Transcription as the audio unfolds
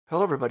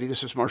Hello, everybody.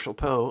 This is Marshall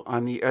Poe.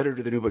 I'm the editor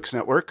of the New Books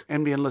Network.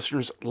 NBN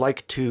listeners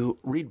like to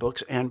read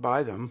books and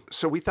buy them.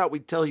 So we thought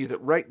we'd tell you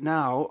that right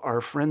now, our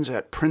friends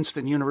at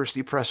Princeton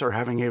University Press are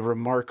having a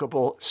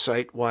remarkable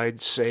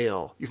site-wide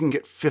sale. You can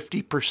get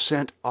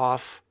 50%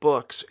 off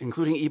books,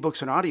 including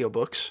ebooks and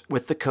audiobooks,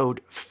 with the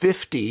code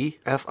 50,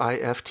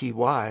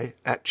 F-I-F-T-Y,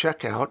 at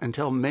checkout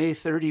until May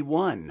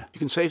 31. You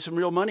can save some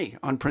real money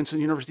on Princeton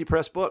University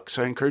Press books.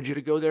 I encourage you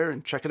to go there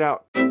and check it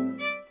out.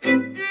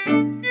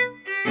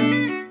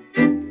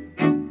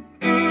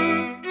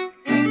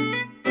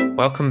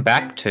 Welcome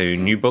back to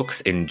New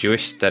Books in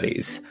Jewish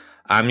Studies.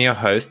 I'm your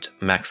host,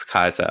 Max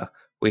Kaiser.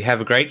 We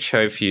have a great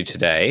show for you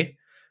today.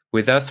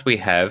 With us, we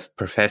have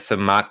Professor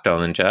Marc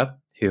Dollinger,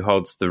 who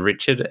holds the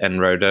Richard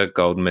and Rhoda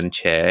Goldman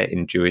Chair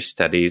in Jewish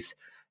Studies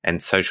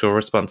and Social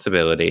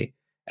Responsibility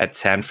at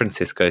San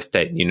Francisco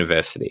State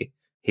University.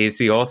 He is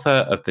the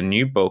author of the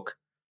new book,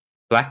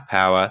 Black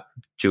Power,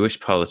 Jewish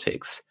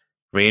Politics,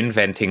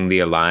 Reinventing the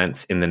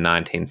Alliance in the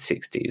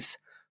 1960s,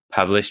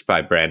 published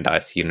by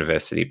Brandeis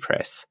University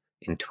Press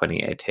in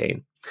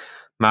 2018.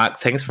 Marc,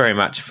 thanks very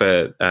much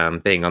for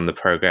being on the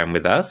program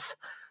with us.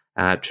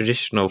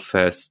 Traditional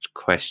first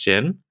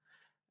question,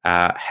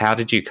 how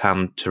did you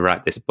come to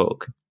write this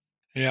book?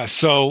 Yeah,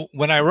 so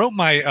when I wrote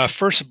my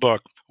first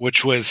book,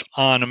 which was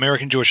on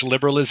American Jewish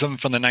liberalism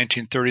from the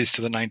 1930s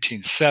to the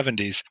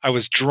 1970s, I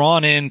was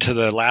drawn into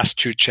the last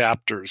two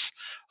chapters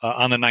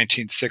on the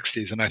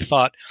 1960s, and I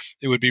thought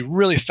it would be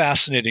really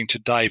fascinating to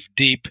dive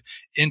deep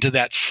into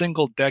that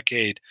single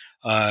decade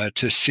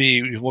to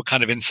see what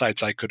kind of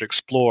insights I could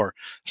explore.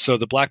 So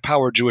the Black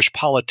Power Jewish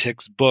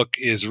Politics book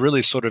is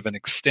really sort of an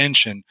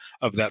extension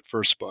of that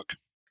first book.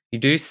 You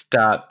do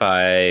start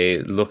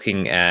by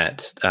looking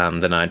at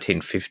the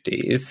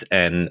 1950s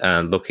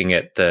and looking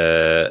at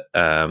the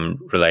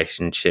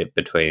relationship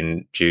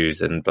between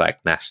Jews and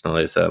Black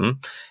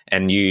nationalism,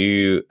 and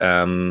you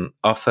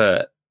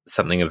offer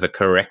something of a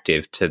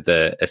corrective to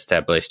the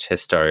established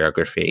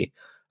historiography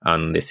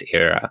on this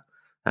era.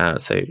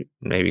 So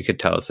maybe you could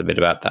tell us a bit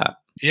about that.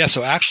 Yeah,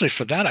 so actually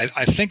for that,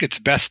 I think it's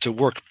best to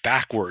work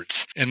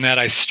backwards in that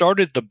I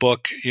started the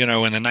book, in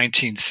the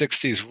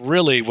 1960s,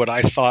 really what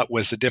I thought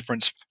was the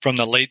difference from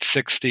the late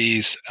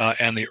 60s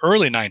and the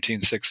early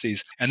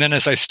 1960s. And then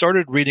as I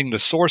started reading the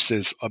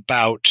sources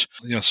about,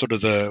 sort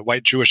of the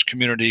white Jewish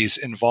community's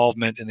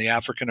involvement in the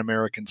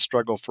African-American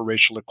struggle for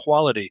racial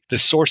equality, the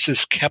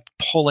sources kept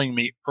pulling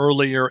me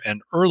earlier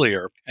and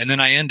earlier. And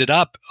then I ended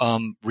up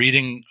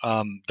reading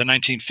the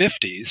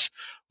 1950s,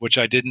 which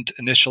I didn't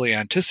initially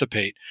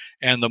anticipate.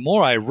 And the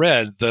more I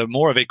read, the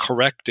more of a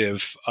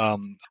corrective.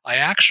 I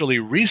actually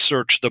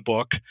researched the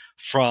book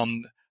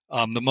from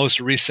the most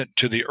recent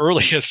to the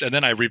earliest, and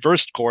then I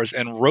reversed course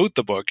and wrote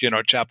the book,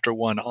 chapter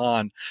one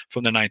on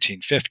from the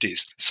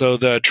 1950s. So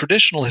the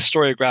traditional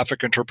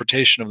historiographic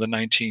interpretation of the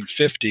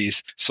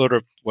 1950s sort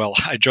of,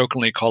 I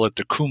jokingly call it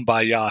the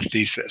Kumbaya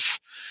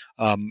thesis,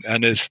 and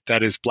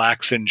that is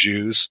blacks and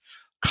Jews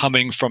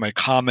coming from a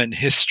common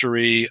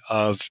history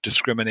of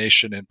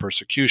discrimination and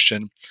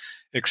persecution,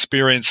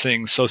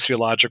 experiencing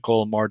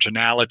sociological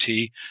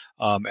marginality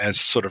as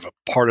sort of a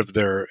part of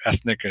their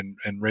ethnic and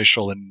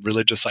racial and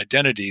religious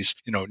identities,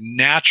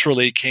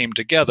 naturally came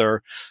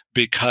together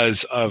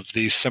because of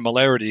these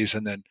similarities.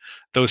 And then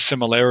those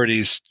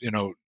similarities,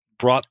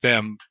 brought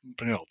them,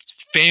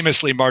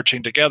 famously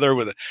marching together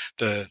with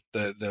the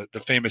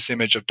famous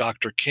image of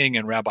Dr. King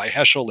and Rabbi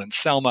Heschel and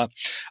Selma,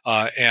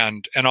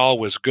 and all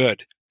was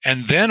good.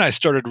 And then I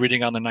started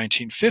reading on the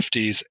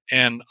 1950s,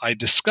 and I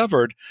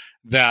discovered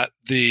that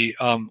the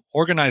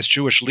organized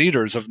Jewish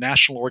leaders of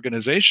national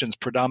organizations,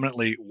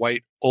 predominantly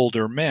white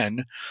older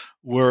men,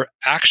 were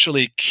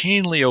actually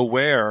keenly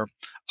aware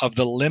of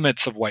the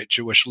limits of white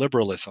Jewish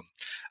liberalism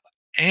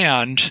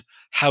and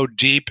how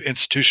deep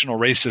institutional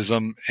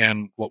racism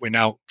and what we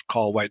now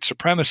call white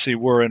supremacy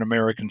were in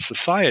American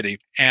society.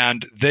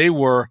 And they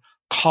were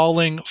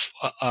calling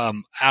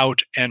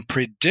out and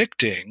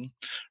predicting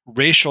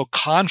racial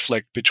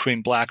conflict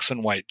between blacks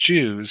and white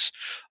Jews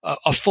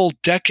a full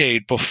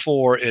decade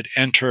before it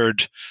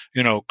entered,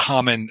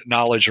 common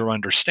knowledge or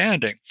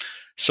understanding.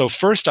 So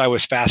first, I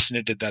was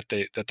fascinated that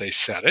they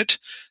said it.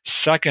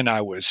 Second, I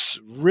was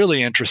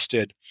really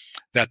interested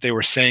that they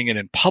were saying it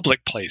in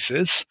public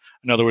places.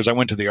 In other words, I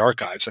went to the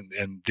archives,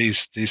 and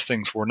these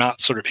things were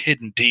not sort of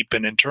hidden deep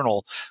in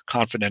internal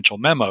confidential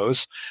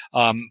memos.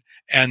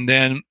 And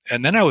then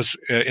I was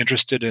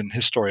interested in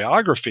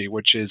historiography,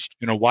 which is,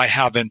 why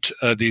haven't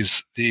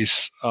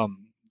these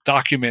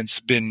documents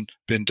been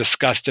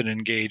discussed and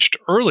engaged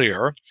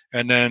earlier?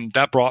 And then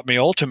that brought me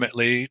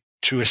ultimately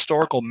to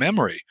historical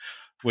memory,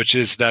 which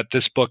is that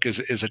this book is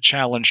a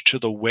challenge to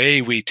the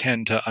way we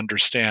tend to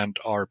understand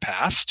our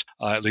past,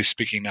 at least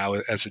speaking now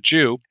as a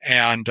Jew.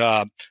 And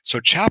so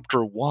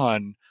chapter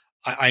one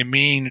I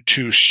mean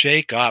to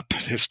shake up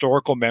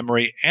historical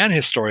memory and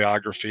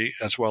historiography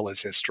as well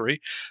as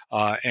history,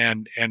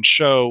 and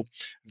show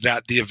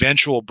that the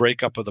eventual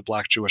breakup of the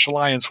Black-Jewish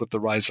Alliance with the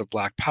rise of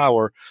Black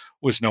power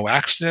was no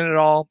accident at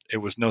all. It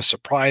was no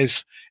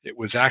surprise. It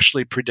was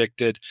actually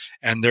predicted,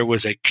 and there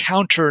was a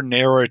counter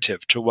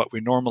narrative to what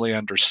we normally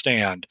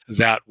understand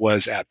that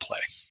was at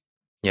play.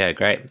 Yeah,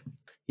 great.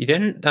 You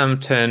didn't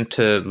turn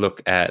to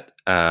look at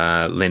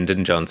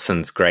Lyndon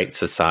Johnson's Great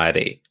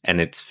Society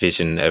and its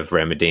vision of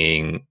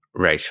remedying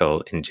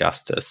racial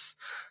injustice.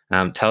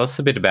 Tell us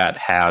a bit about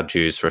how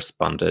Jews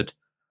responded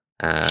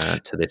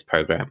to this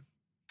program.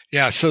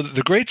 Yeah, so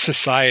the Great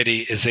Society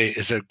is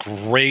a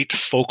great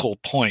focal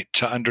point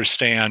to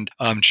understand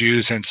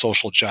Jews and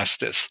social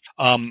justice.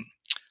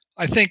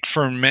 I think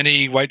for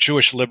many white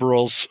Jewish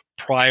liberals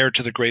prior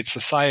to the Great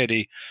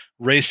Society,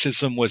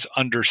 racism was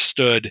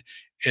understood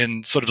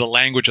in sort of the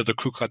language of the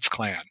Ku Klux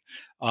Klan.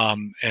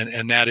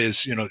 And that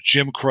is,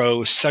 Jim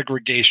Crow,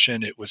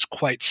 segregation. It was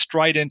quite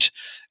strident,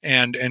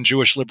 and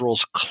Jewish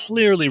liberals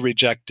clearly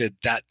rejected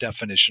that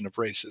definition of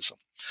racism.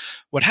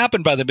 What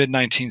happened by the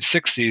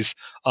mid-1960s,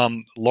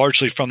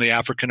 largely from the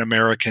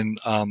African-American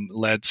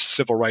led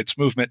civil rights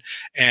movement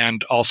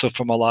and also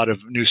from a lot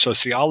of new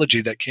sociology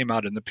that came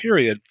out in the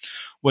period,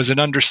 was an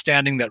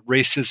understanding that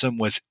racism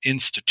was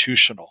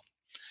institutional.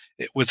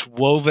 It was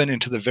woven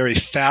into the very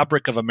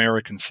fabric of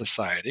American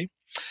society.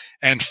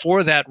 And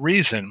for that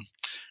reason,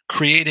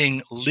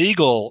 creating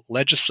legal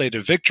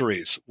legislative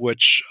victories,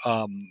 which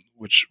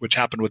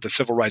happened with the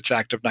Civil Rights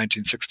Act of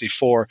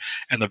 1964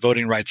 and the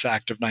Voting Rights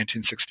Act of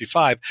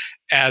 1965,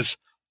 as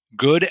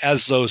good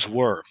as those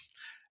were,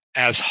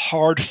 as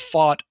hard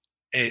fought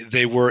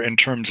they were in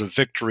terms of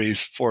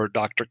victories for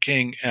Dr.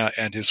 King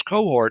and his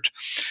cohort,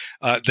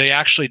 they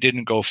actually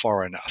didn't go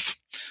far enough.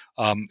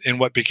 In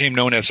what became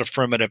known as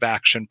affirmative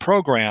action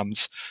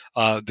programs,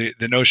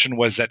 the notion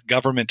was that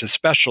government,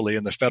 especially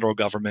in the federal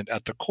government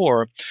at the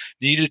core,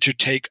 needed to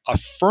take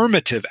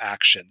affirmative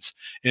actions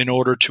in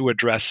order to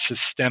address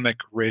systemic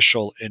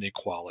racial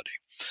inequality.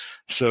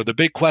 So the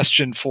big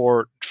question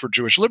for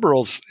Jewish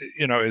liberals,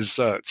 is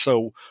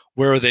so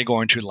where are they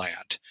going to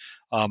land?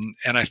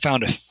 And I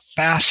found a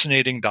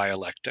fascinating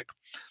dialectic.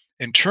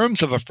 In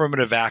terms of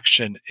affirmative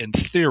action in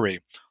theory,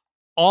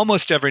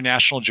 almost every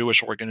national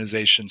Jewish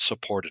organization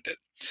supported it.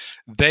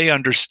 They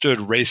understood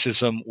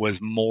racism was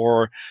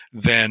more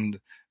than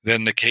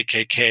the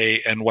KKK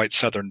and white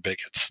Southern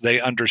bigots.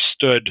 They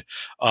understood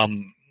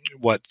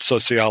what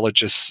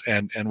sociologists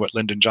and what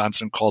Lyndon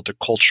Johnson called the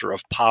culture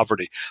of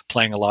poverty,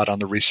 playing a lot on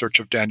the research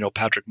of Daniel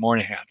Patrick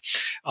Moynihan.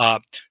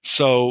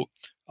 So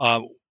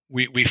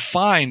we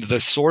find the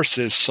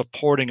sources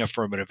supporting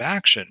affirmative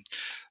action.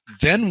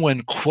 Then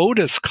when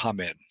quotas come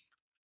in,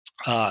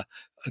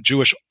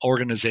 Jewish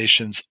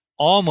organizations,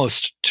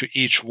 almost to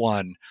each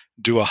one,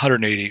 do a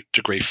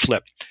 180-degree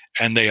flip,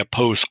 and they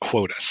oppose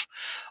quotas.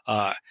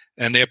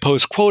 And they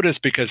oppose quotas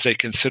because they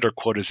consider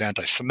quotas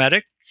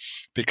anti-Semitic,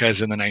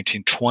 because in the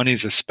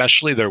 1920s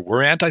especially, there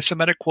were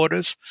anti-Semitic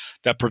quotas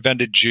that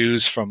prevented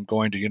Jews from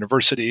going to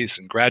universities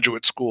and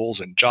graduate schools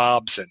and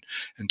jobs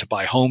and to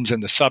buy homes in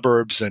the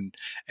suburbs and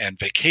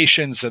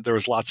vacations, and there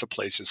was lots of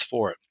places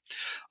for it.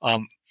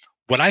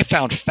 What I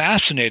found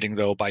fascinating,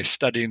 though, by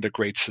studying the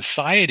Great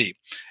Society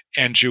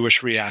and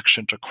Jewish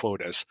reaction to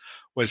quotas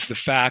was the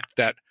fact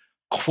that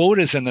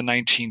quotas in the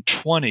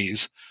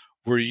 1920s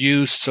were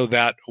used so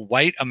that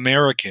white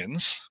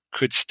Americans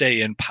could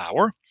stay in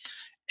power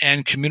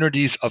and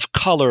communities of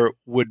color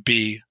would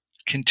be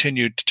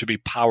continued to be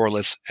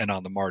powerless and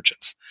on the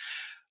margins.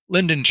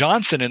 Lyndon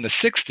Johnson in the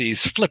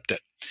 60s flipped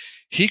it.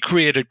 He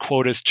created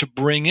quotas to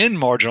bring in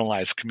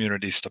marginalized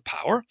communities to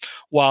power,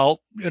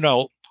 while,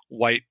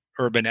 white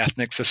urban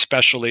ethnics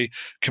especially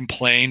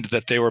complained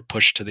that they were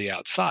pushed to the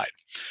outside.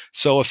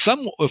 So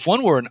if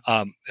one were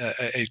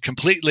a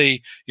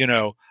completely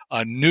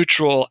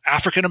neutral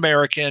African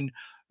American,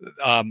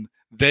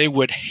 they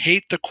would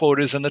hate the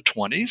quotas in the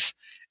 20s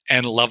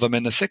and love them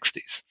in the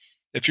 60s.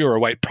 If you were a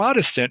white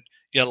Protestant,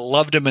 you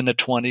loved them in the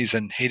 20s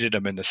and hated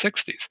them in the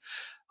 60s.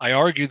 I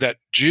argue that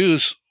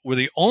Jews were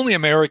the only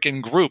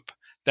American group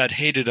that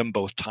hated them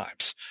both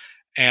times.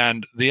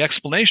 And the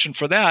explanation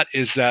for that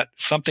is that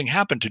something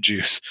happened to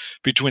Jews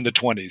between the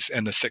 20s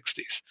and the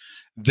 60s.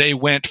 They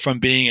went from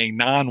being a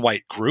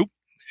non-white group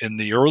in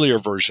the earlier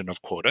version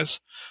of quotas,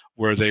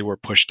 where they were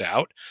pushed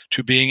out,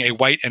 to being a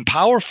white and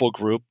powerful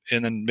group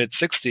in the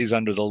mid-60s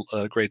under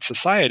the Great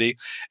Society,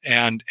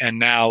 and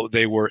now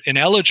they were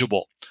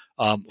ineligible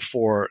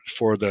for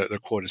the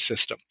quota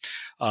system.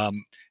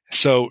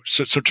 So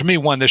to me,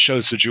 one, this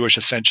shows the Jewish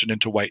ascension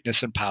into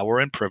whiteness and power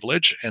and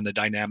privilege and the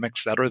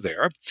dynamics that are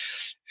there.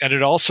 And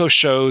it also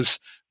shows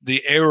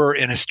the error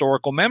in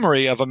historical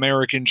memory of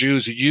American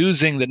Jews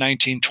using the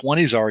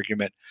 1920s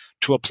argument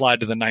to apply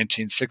to the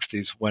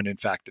 1960s when, in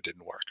fact, it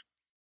didn't work.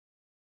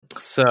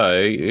 So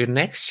your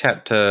next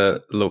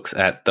chapter looks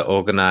at the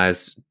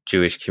organized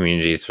Jewish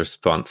community's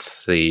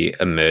response to the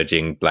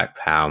emerging Black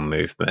Power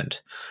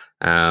movement.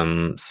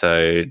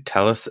 So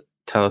tell us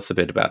a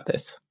bit about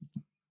this.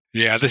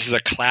 Yeah, this is a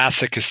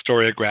classic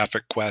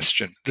historiographic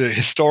question. The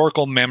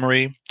historical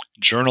memory,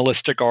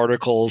 journalistic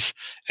articles,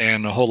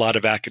 and a whole lot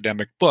of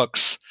academic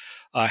books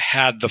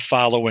had the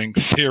following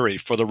theory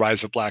for the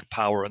rise of Black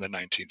power in the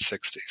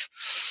 1960s.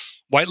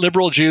 White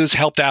liberal Jews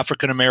helped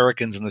African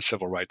Americans in the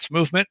civil rights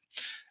movement.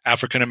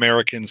 African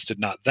Americans did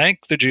not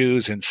thank the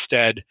Jews.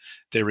 Instead,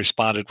 they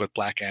responded with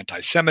Black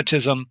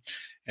anti-Semitism.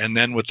 And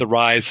then with the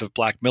rise of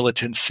Black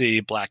militancy,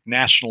 Black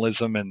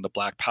nationalism, and the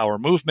Black Power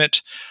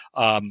movement,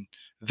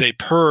 they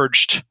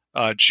purged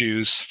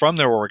Jews from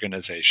their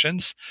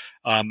organizations.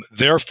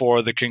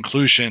 Therefore, the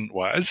conclusion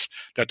was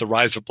that the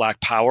rise of Black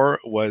power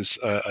was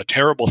a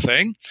terrible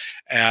thing,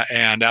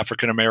 and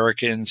African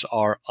Americans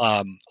are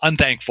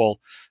unthankful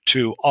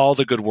to all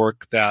the good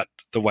work that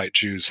the white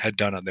Jews had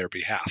done on their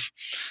behalf.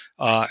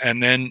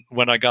 And then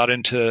when I got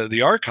into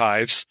the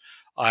archives,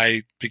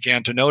 I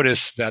began to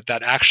notice that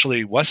that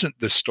actually wasn't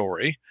the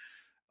story.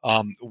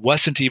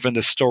 Wasn't even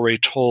the story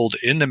told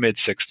in the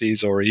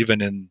mid-60s or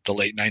even in the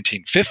late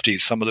 1950s.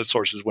 Some of the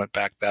sources went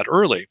back that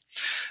early.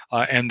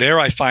 And there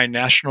I find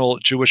national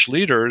Jewish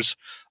leaders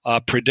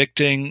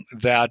predicting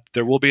that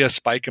there will be a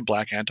spike in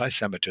Black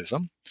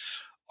anti-Semitism,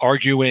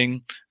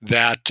 arguing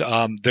that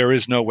there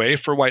is no way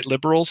for white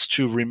liberals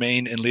to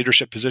remain in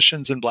leadership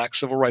positions in Black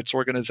civil rights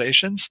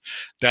organizations,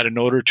 that in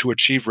order to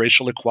achieve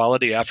racial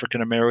equality,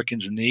 African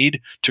Americans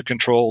need to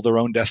control their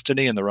own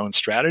destiny and their own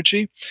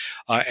strategy,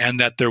 and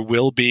that there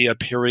will be a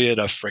period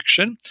of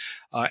friction.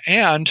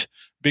 And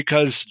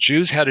because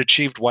Jews had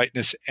achieved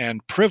whiteness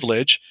and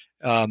privilege,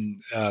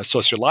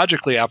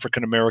 sociologically,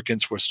 African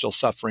Americans were still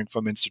suffering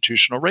from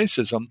institutional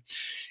racism.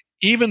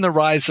 Even the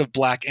rise of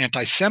Black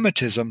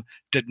anti-Semitism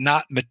did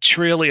not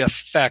materially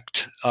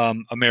affect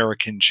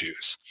American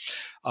Jews.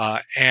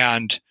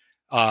 And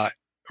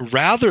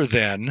rather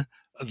than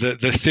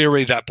the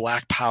theory that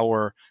Black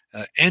power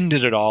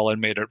ended it all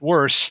and made it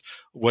worse,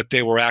 what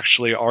they were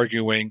actually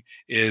arguing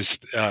is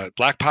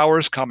Black power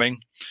is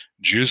coming,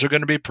 Jews are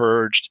going to be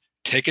purged,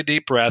 take a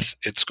deep breath,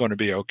 it's going to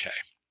be okay.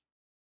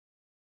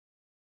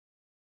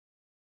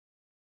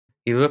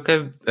 You look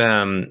at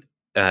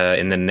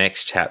in the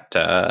next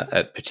chapter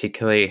at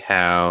particularly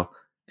how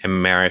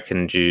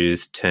American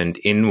Jews turned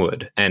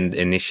inward and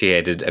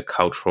initiated a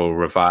cultural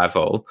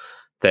revival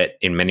that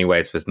in many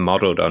ways was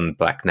modeled on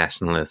Black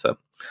nationalism.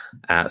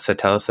 So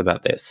tell us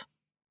about this.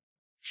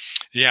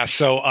 Yeah,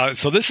 so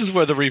this is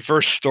where the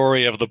reverse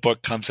story of the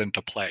book comes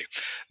into play.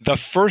 The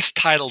first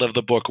title of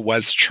the book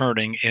was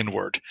Churning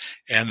Inward,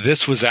 and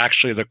this was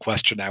actually the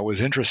question I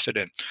was interested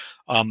in.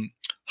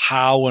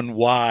 How and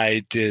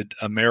why did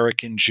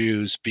American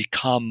Jews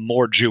become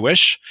more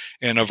Jewish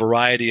in a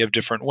variety of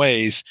different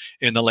ways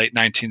in the late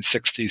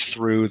 1960s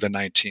through the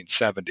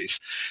 1970s?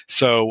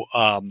 So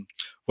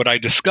what I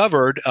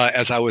discovered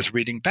as I was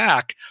reading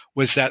back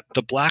was that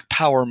the Black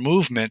Power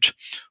movement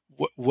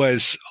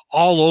was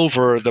all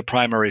over the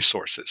primary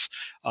sources.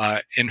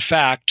 In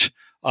fact,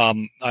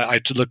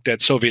 I looked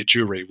at Soviet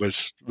Jewry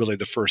was really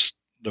the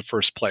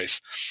first place,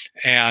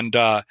 and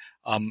I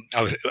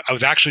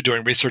was actually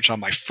doing research on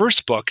my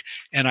first book,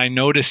 and I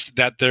noticed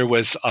that there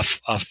was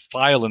a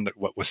file in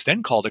what was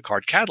then called a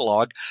card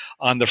catalog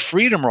on the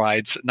Freedom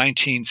Rides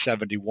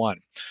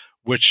 1971.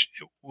 Which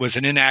was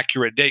an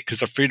inaccurate date because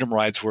the Freedom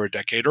Rides were a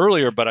decade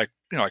earlier, but I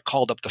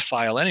called up the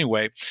file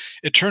anyway.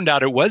 It turned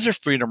out it was a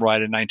Freedom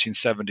Ride in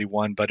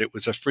 1971, but it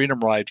was a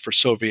Freedom Ride for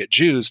Soviet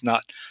Jews,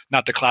 not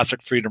the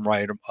classic Freedom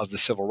Ride of the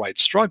civil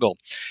rights struggle.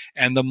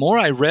 And the more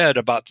I read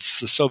about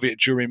the Soviet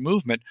Jewry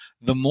movement,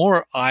 the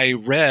more I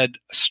read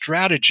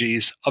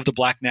strategies of the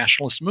Black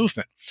nationalist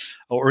movement,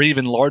 or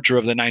even larger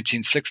of the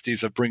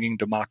 1960s of bringing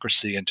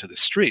democracy into the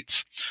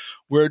streets,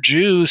 where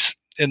Jews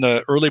in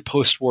the early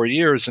post-war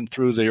years and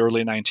through the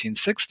early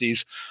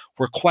 1960s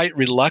were quite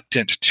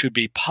reluctant to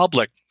be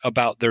public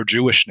about their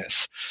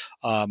Jewishness.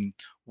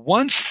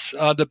 Once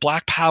the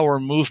Black Power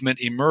movement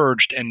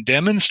emerged and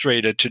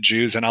demonstrated to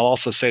Jews, and I'll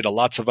also say to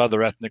lots of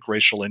other ethnic,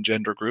 racial, and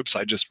gender groups,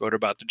 I just wrote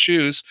about the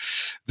Jews,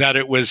 that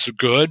it was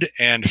good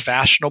and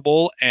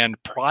fashionable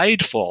and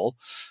prideful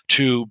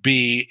to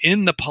be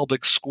in the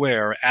public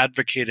square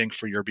advocating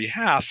for your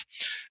behalf,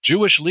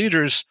 Jewish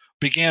leaders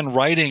began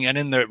writing,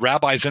 and the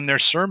rabbis in their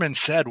sermons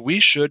said we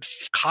should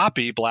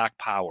copy Black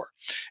Power,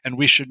 and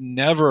we should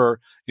never,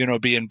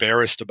 be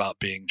embarrassed about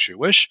being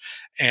Jewish.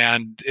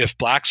 And if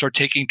Blacks are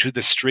taking to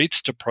the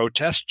streets to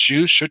protest,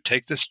 Jews should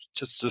take this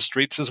to the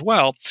streets as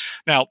well.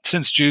 Now,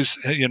 since Jews,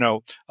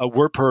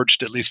 were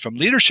purged at least from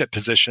leadership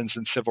positions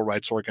in civil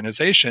rights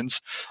organizations,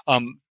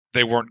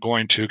 they weren't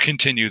going to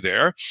continue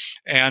there.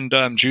 And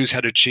Jews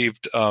had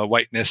achieved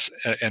whiteness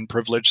and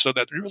privilege so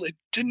that they really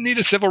didn't need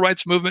a civil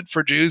rights movement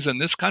for Jews in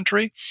this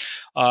country.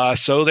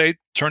 So they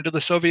turned to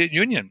the Soviet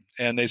Union,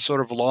 and they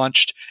sort of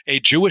launched a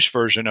Jewish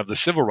version of the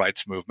civil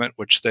rights movement,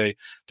 which they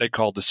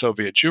called the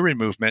Soviet Jewry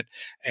movement.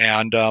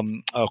 And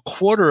a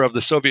quarter of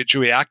the Soviet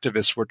Jewry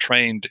activists were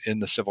trained in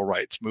the civil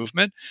rights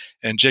movement.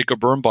 And Jacob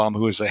Birnbaum,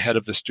 who was the head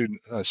of the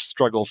student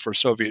struggle for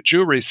Soviet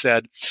Jewry,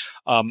 said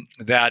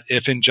that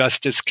if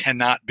injustice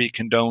cannot be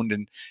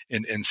condoned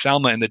in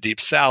Selma in the Deep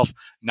South,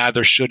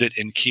 neither should it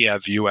in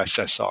Kiev,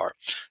 USSR.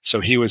 So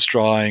he was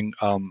drawing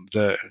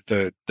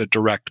the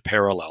direct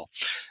parallel.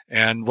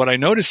 And what I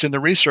noticed in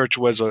the research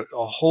was a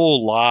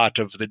whole lot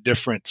of the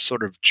different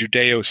sort of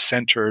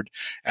Judeo-centered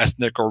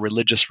ethnic or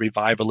religious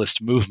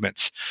revivalist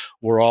movements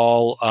were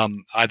all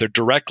either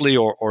directly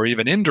or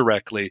even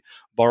indirectly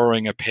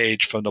borrowing a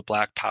page from the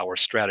Black Power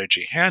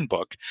Strategy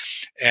Handbook.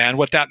 And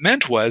what that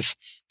meant was,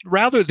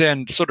 rather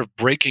than sort of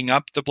breaking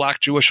up the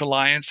Black-Jewish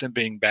alliance and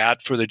being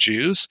bad for the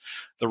Jews,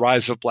 the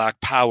rise of Black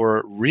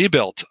Power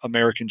rebuilt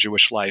American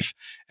Jewish life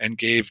and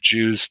gave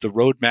Jews the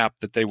roadmap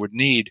that they would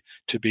need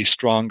to be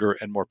stronger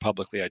and more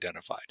publicly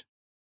identified.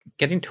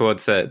 Getting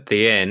towards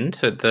the end,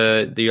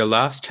 your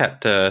last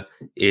chapter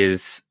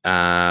is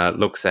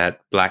looks at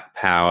Black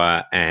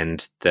Power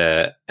and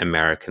the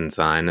American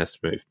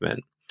Zionist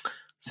movement.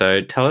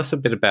 So tell us a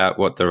bit about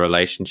what the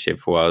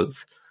relationship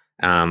was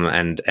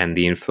and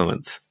the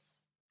influence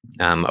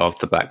of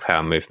the Black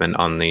Power movement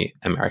on the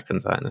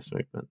American Zionist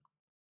movement.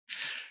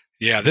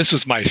 Yeah, this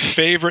was my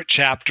favorite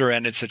chapter,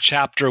 and it's a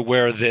chapter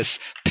where this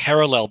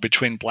parallel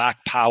between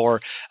Black Power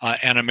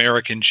and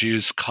American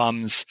Jews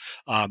comes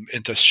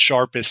into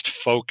sharpest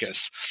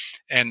focus.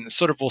 And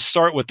sort of we'll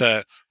start with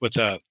a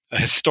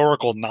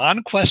historical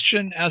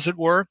non-question, as it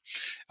were,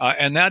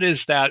 and that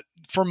is that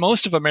for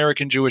most of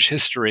American Jewish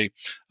history,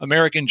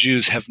 American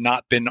Jews have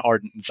not been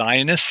ardent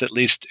Zionists, at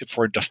least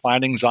for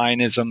defining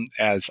Zionism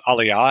as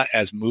aliyah,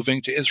 as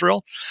moving to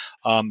Israel.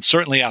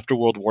 Certainly after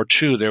World War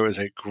II, there was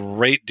a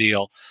great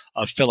deal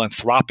of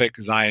philanthropic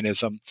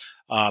Zionism.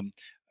 I've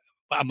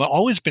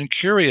always been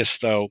curious,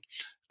 though,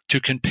 to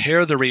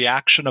compare the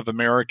reaction of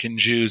American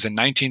Jews in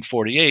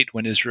 1948,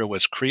 when Israel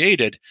was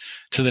created,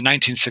 to the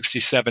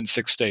 1967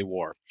 Six-Day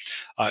War.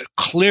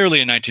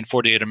 Clearly in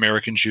 1948,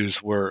 American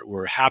Jews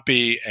were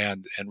happy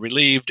and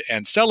relieved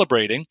and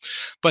celebrating,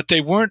 but they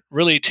weren't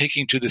really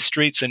taking to the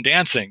streets and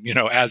dancing,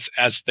 as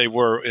they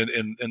were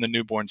in the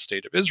newborn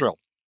state of Israel.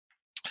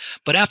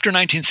 But after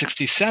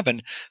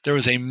 1967, there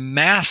was a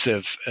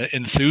massive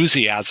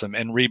enthusiasm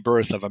and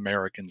rebirth of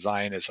American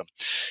Zionism.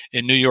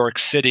 In New York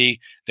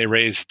City, they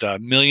raised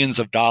millions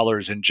of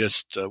dollars in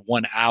just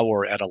 1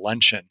 hour at a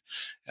luncheon.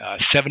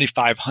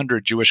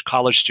 7,500 Jewish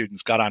college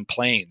students got on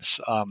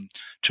planes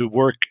to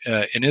work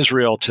in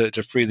Israel to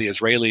free the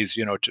Israelis,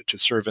 to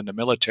serve in the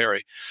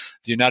military.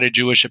 The United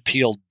Jewish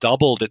Appeal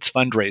doubled its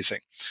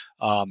fundraising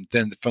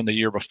than from the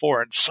year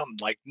before. And some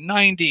like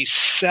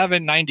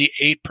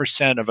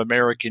 98% of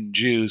American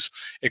Jews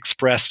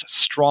expressed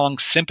strong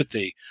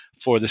sympathy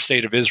for the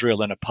state of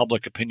Israel in a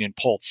public opinion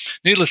poll.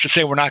 Needless to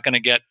say, we're not going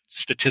to get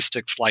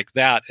statistics like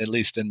that, at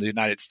least in the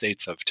United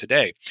States of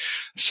today.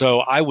 So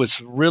I was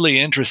really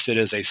interested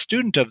as a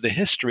student of the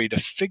history to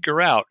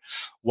figure out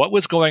what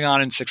was going on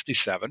in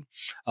 67,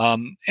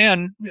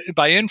 and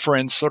by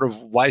inference, sort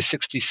of why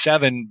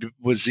 67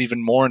 was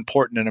even more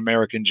important in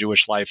American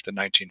Jewish life than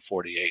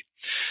 1948.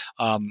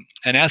 And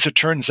as it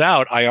turns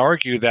out, I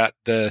argue that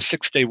the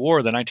Six-Day War,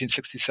 the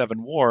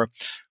 1967 war,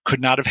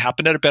 could not have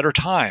happened at a better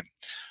time,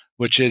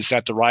 which is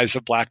that the rise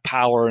of Black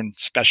Power, and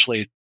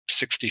especially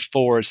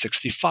 64,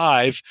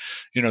 65,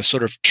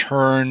 sort of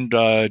turned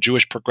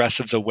Jewish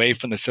progressives away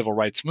from the civil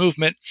rights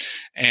movement.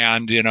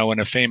 And, in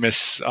a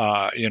famous,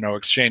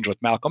 exchange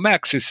with Malcolm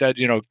X, who said,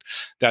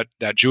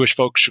 that Jewish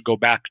folks should go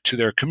back to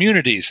their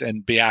communities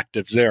and be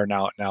active there.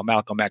 Now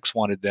Malcolm X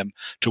wanted them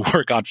to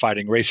work on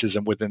fighting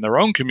racism within their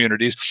own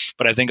communities.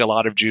 But I think a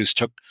lot of Jews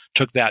took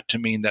that to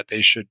mean that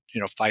they should,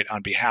 fight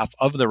on behalf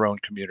of their own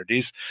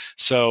communities.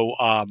 So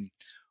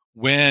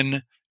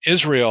when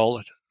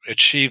Israel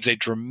achieves a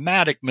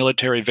dramatic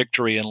military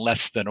victory in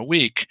less than a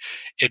week,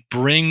 it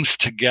brings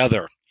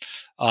together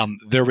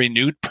their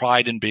renewed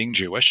pride in being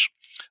Jewish,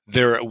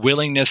 their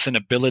willingness and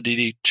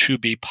ability to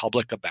be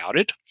public about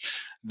it,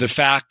 the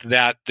fact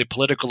that the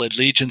political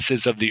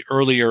allegiances of the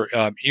earlier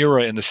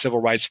era in the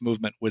civil rights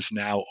movement was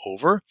now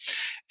over,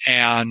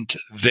 and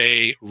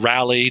they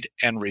rallied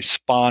and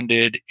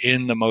responded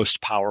in the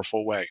most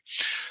powerful way.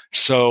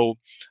 So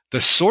the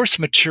source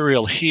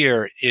material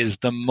here is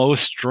the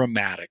most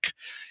dramatic,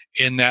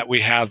 in that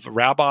we have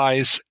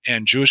rabbis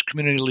and Jewish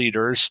community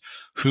leaders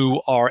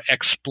who are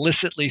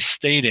explicitly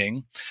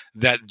stating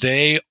that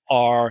they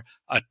are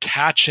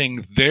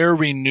attaching their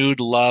renewed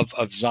love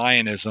of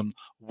Zionism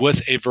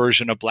with a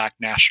version of Black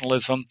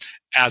nationalism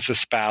as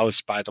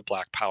espoused by the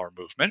Black Power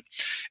movement.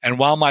 And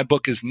while my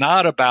book is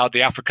not about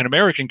the African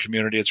American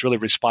community, it's really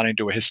responding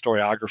to a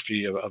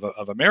historiography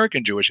of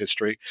American Jewish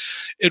history,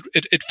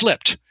 it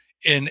flipped.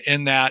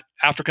 In that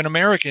African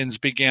Americans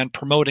began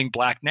promoting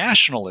Black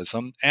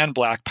nationalism and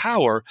Black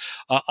Power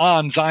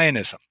on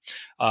Zionism.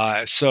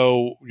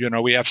 So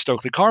we have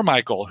Stokely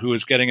Carmichael, who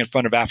is getting in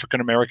front of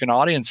African American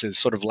audiences,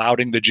 sort of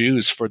lauding the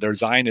Jews for their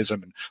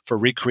Zionism and for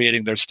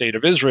recreating their state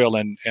of Israel,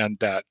 and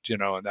that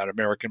and that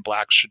American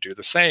Blacks should do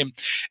the same.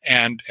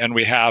 And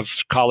we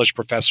have college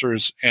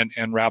professors and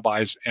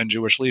rabbis and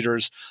Jewish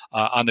leaders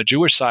on the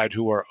Jewish side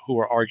who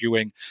are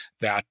arguing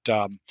that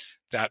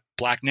that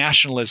Black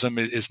nationalism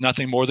is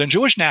nothing more than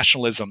Jewish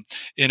nationalism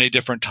in a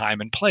different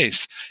time and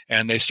place.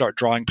 And they start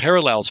drawing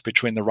parallels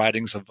between the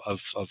writings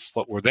of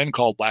what were then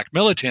called Black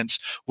militants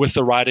with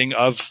the writing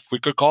of, we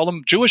could call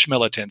them Jewish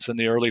militants and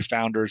the early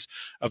founders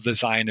of the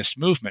Zionist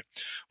movement,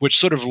 which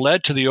sort of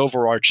led to the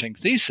overarching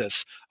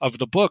thesis of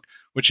the book,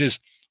 which is,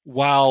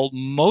 while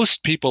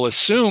most people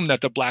assume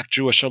that the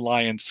Black-Jewish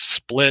Alliance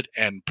split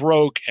and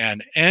broke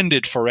and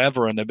ended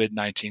forever in the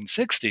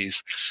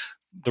mid-1960s,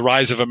 the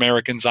rise of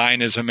American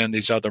Zionism and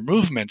these other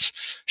movements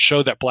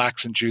show that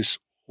Blacks and Jews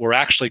were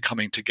actually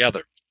coming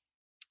together,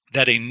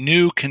 that a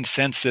new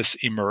consensus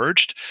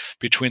emerged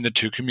between the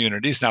two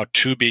communities. Now,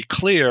 to be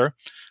clear,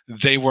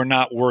 they were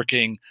not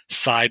working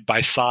side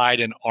by side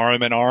and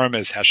arm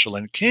as Heschel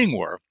and King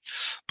were.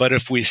 But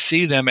if we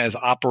see them as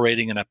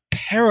operating in a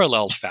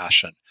parallel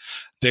fashion,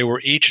 they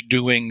were each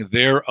doing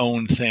their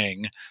own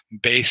thing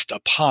based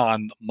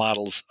upon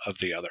models of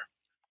the other.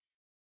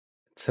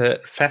 It's a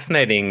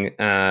fascinating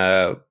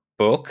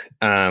book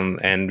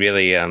and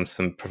really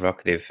some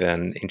provocative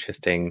and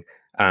interesting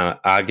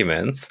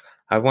arguments.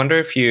 I wonder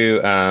if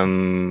you,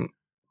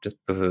 just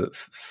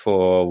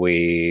before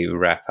we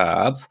wrap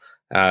up,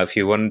 if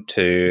you wanted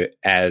to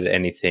add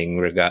anything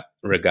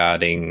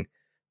regarding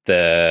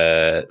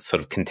the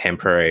sort of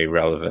contemporary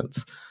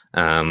relevance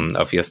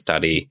of your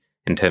study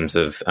in terms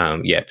of,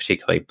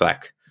 particularly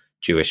Black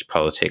Jewish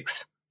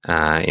politics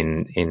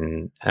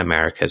in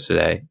America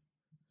today.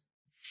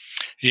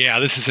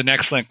 Yeah, this is an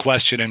excellent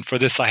question. And for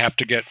this, I have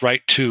to get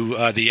right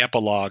to the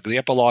epilogue. The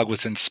epilogue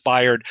was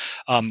inspired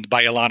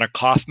by Ilana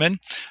Kaufman,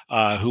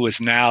 who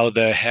is now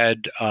the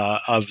head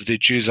of the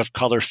Jews of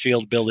Color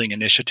Field Building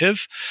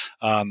Initiative.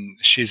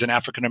 She's an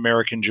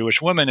African-American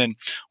Jewish woman, and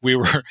we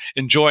were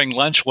enjoying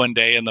lunch one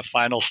day in the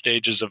final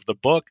stages of the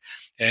book,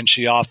 and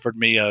she offered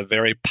me a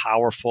very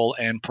powerful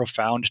and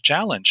profound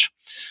challenge.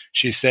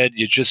 She said,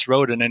 "You just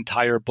wrote an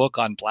entire book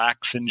on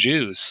Blacks and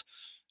Jews,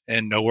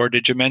 and nowhere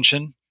did you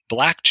mention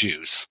Black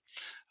Jews."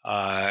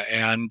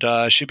 And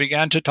she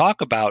began to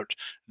talk about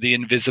the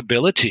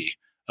invisibility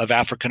of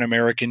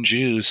African-American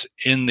Jews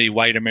in the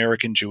white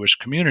American Jewish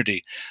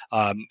community,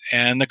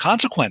 and the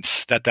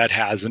consequence that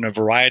has in a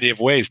variety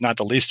of ways, not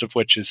the least of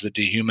which is the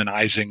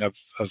dehumanizing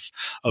of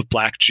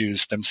Black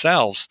Jews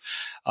themselves.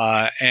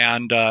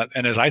 And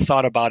as I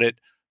thought about it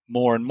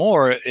more and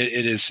more,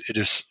 it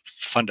is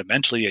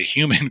fundamentally a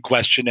human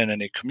question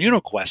and a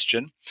communal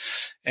question.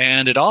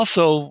 And it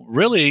also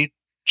really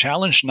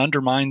challenged and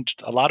undermined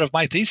a lot of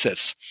my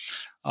thesis.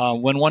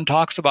 When one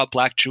talks about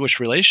Black-Jewish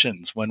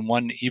relations, when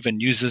one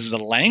even uses the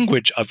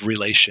language of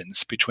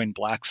relations between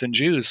Blacks and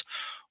Jews,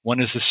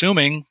 one is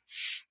assuming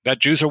that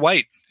Jews are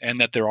white and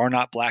that there are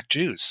not Black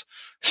Jews.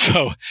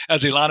 So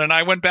as Ilana and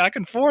I went back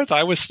and forth,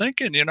 I was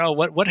thinking,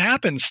 what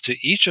happens to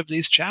each of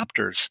these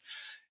chapters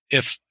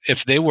if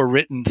they were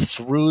written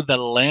through the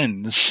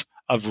lens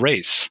of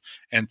race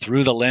and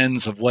through the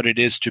lens of what it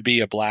is to be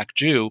a Black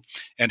Jew,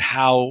 and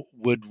how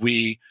would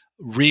we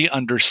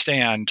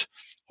re-understand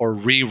or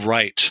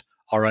rewrite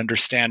our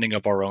understanding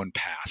of our own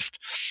past?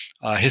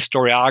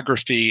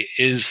 Historiography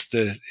is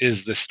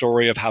the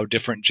story of how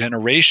different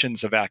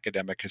generations of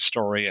academic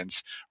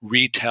historians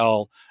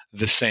retell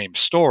the same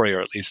story,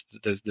 or at least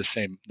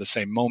the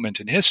same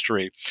moment in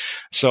history.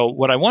 So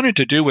what I wanted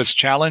to do was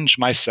challenge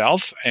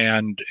myself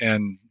and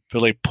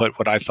really put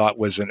what I thought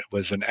was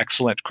an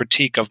excellent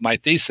critique of my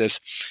thesis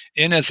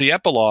in as the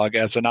epilogue,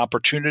 as an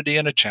opportunity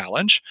and a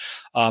challenge,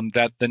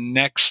 that the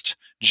next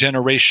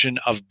generation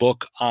of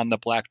book on the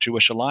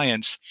Black-Jewish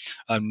Alliance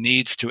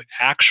needs to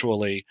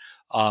actually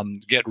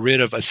get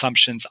rid of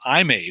assumptions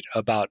I made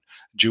about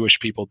Jewish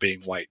people being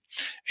white.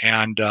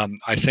 And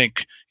I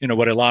think,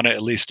 what Ilana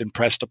at least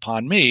impressed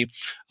upon me,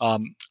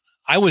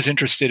 I was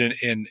interested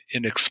in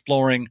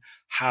exploring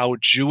how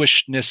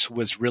Jewishness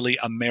was really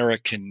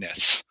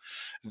Americanness.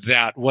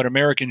 That what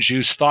American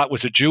Jews thought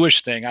was a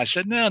Jewish thing, I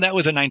said, no, that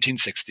was a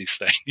 1960s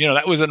thing.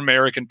 That was an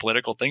American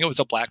political thing. It was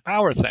a Black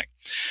Power thing.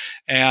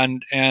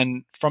 And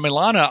from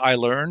Ilana, I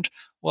learned,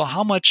 well,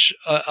 how much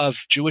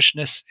of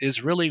Jewishness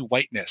is really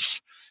whiteness,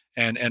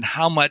 and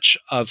how much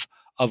of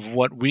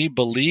what we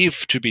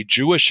believe to be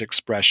Jewish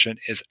expression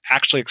is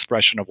actually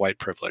expression of white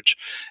privilege.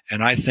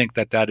 And I think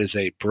that is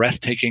a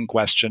breathtaking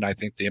question. I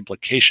think the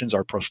implications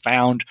are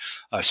profound,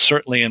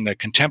 certainly in the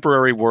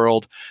contemporary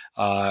world.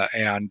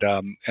 And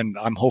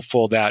I'm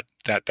hopeful that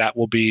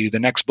will be the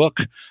next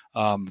book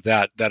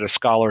that a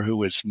scholar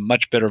who is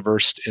much better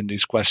versed in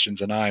these questions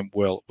than I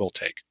will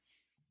take.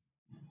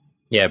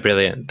 Yeah,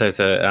 brilliant. Those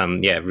are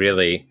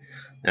really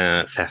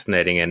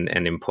fascinating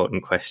and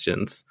important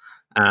questions.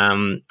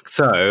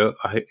 So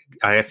I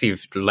guess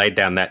you've laid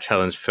down that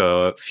challenge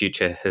for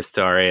future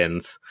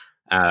historians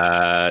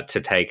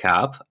to take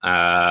up.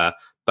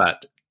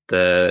 But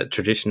the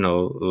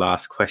traditional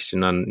last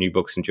question on new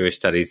books and Jewish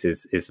studies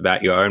is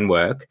about your own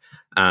work.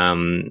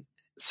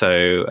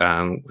 So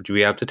would you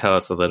be able to tell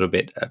us a little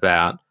bit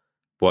about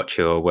what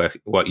you're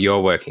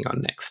working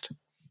on next?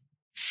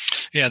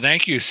 Yeah,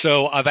 thank you.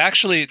 So I've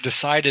actually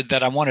decided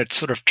that I want to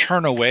sort of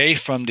turn away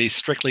from the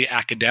strictly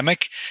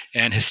academic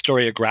and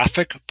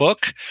historiographic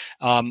book,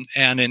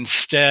 and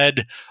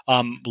instead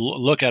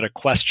look at a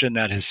question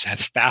that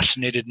has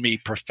fascinated me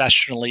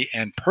professionally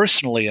and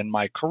personally in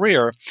my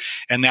career,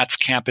 and that's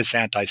campus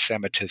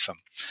anti-Semitism.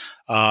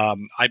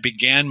 I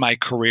began my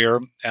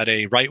career at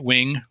a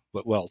right-wing,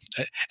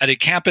 at a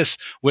campus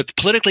with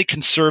politically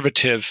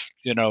conservative,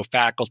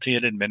 faculty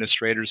and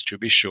administrators, to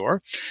be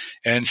sure.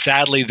 And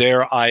sadly,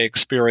 there I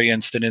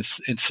experienced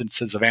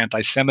instances of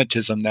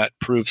anti-Semitism that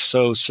proved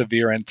so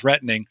severe and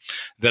threatening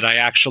that I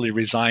actually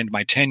resigned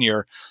my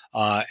tenure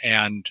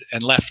and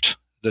left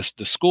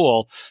the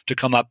school to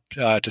come up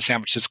to San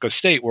Francisco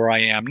State, where I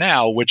am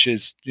now, which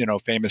is,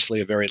 famously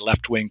a very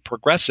left-wing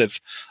progressive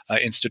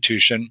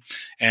institution.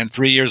 And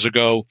 3 years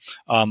ago,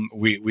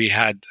 we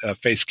had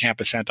faced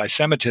campus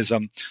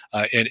anti-Semitism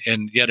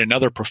in yet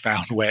another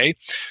profound way.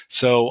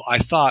 So I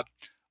thought,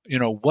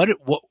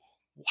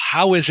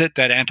 how is it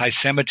that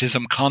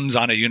anti-Semitism comes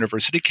on a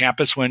university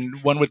campus when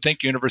one would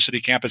think university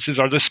campuses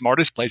are the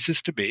smartest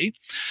places to be?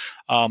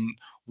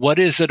 What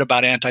is it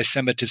about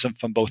anti-Semitism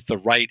from both the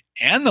right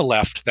and the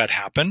left that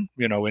happen,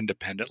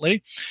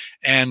 independently?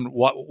 And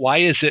why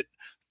is it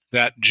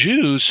that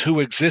Jews who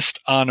exist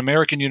on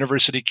American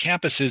university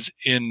campuses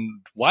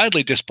in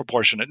wildly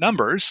disproportionate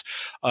numbers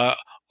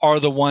are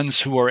the ones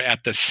who are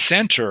at the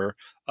center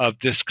of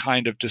this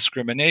kind of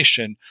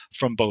discrimination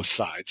from both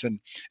sides?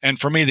 And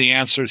for me, the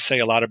answers say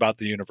a lot about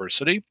the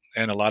university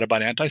and a lot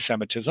about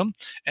anti-Semitism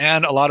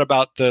and a lot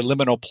about the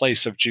liminal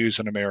place of Jews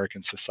in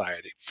American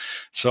society.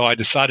 So I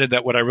decided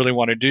that what I really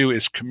want to do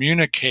is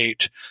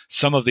communicate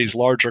some of these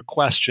larger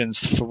questions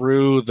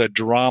through the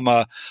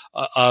drama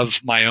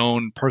of my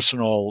own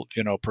personal,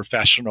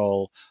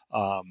 professional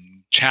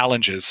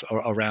challenges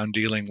around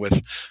dealing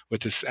with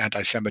this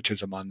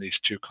anti-Semitism on these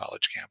two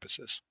college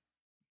campuses.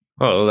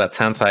 Well, that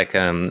sounds like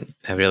a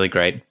really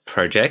great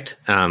project,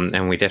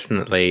 and we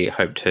definitely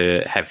hope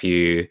to have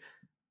you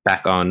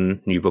back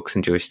on New Books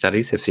in Jewish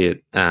Studies if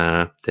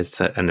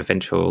there's an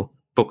eventual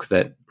book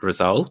that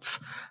results.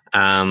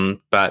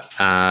 But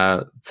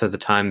for the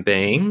time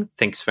being,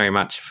 thanks very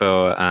much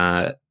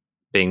for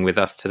being with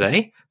us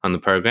today on the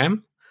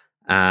program.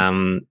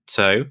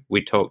 So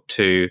we talked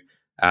to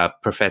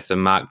Professor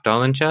Marc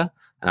Dollinger,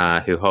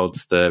 who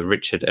holds the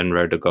Richard and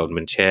Rhoda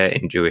Goldman Chair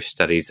in Jewish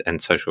Studies and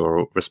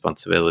Social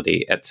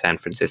Responsibility at San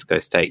Francisco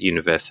State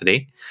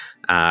University,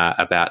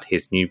 about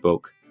his new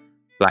book,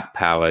 Black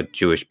Power,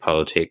 Jewish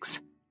Politics,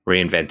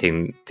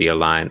 Reinventing the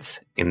Alliance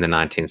in the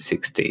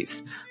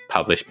 1960s,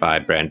 published by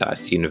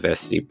Brandeis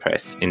University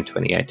Press in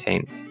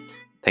 2018.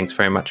 Thanks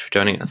very much for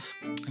joining us.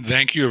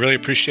 Thank you. I really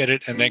appreciate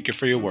it, and thank you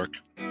for your work.